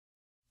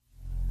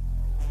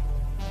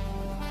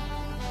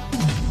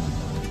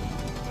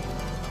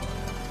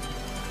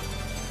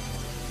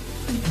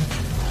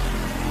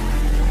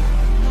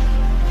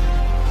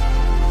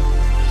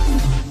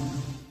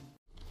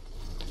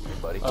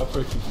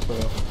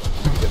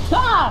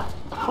Ah!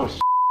 Oh,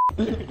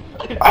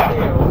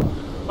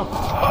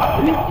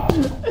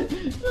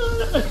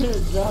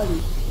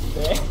 Johnny.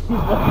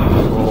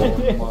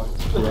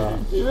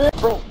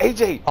 bro,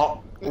 AJ,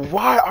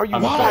 why are you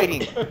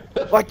fighting?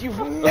 Like you've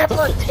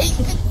never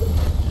tasted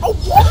a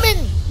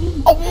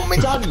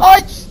woman's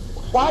touch.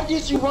 Why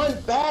did you run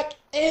back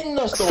in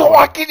the store? So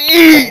I can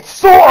eat.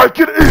 So I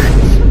can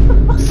eat.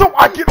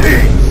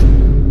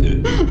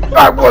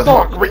 I was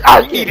hungry.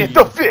 I needed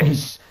the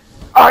fish.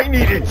 I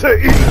needed to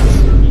eat.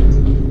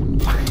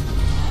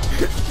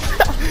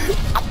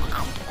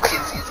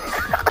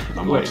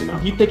 I'm watching now.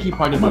 You think he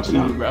part of my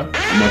team, bro?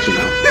 I'm watching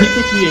now. You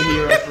think he a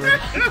hero,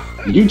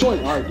 bro? You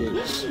joined our game.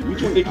 You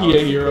think he a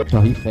hero?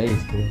 No, he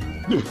faced, dude.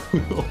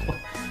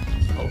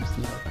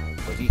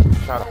 But he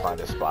try to find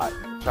a spot.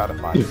 With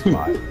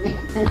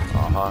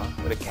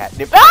a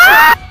catnip.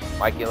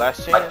 Mikey,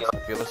 last chance. I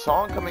feel a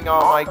song coming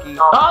on, Mikey.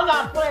 I'm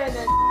not playing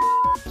that.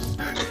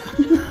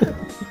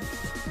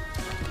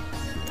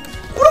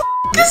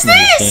 What is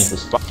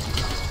this?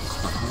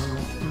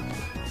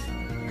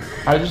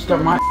 I just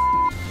got my.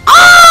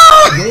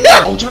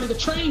 Oh, Johnny the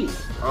train!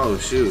 Oh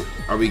shoot.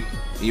 Are we?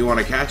 You want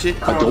to catch it?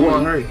 I don't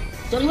want to hurry.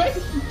 Johnny, wait!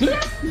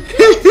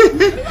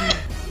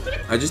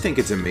 I just think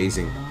it's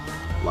amazing,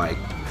 like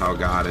how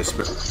God is.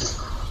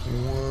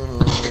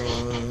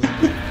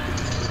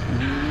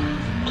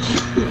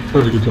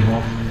 Perfect jump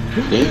off.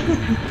 Damn.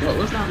 Bro,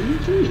 what's not in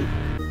the tree?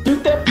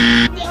 Dude, that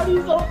down,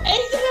 he's so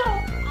ASL.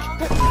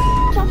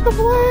 Drop the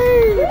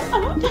blade.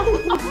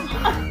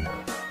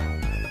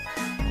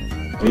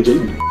 AJ,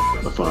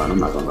 the fun. I'm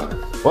not gonna lie.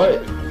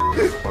 What?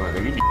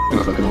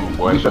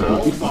 Boy, shut up.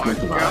 Oh my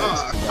God.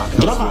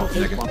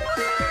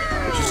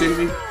 What you say to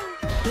me?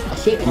 I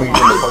said,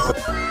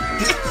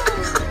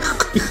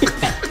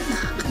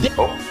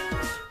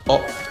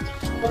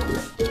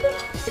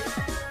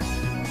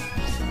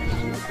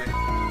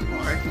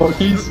 Oh,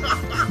 he's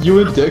you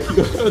and Dick.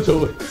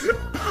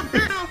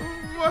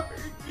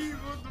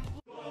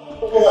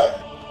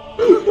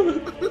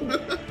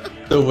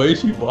 The way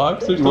she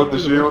walks or something. What the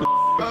shield?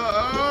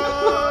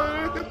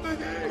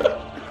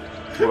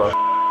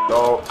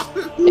 Dog.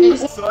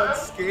 So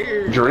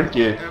scared. Drink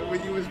it. And when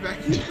you was back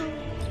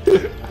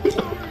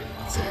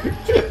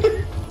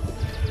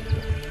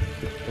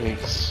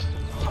Thanks.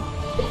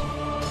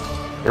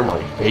 You're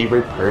my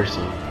favorite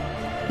person.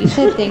 You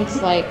said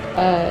things like,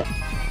 No.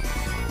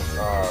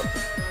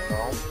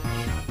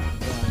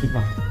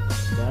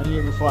 Down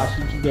here before I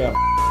shoot you down.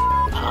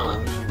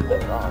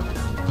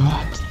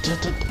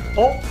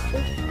 Oh!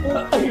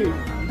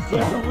 So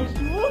how much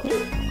you want it?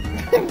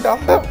 Make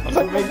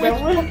that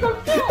one.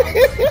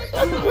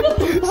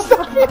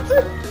 Stop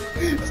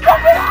it!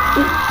 Stop it!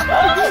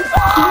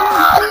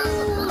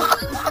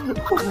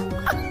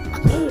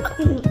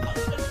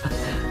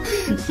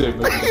 He said,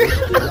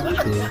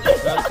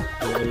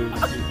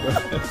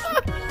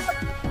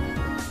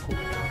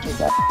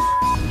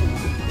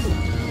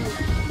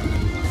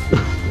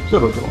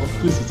 shut up, dog.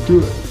 This is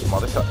good.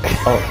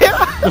 Oh.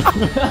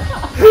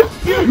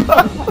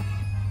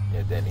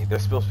 Yeah, Denny, they're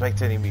still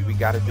spectating me. We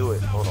gotta do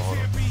it. Hold on.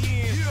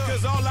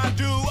 Cause all I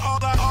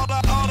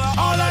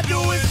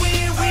do is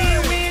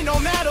win, no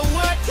matter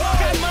what.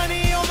 Got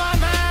money on my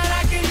mind,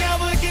 I can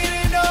never get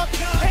enough.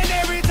 And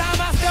every time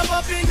I step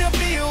up in the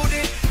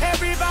building,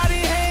 everybody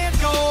hands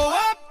go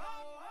up.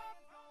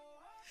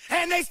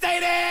 And they stay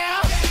there.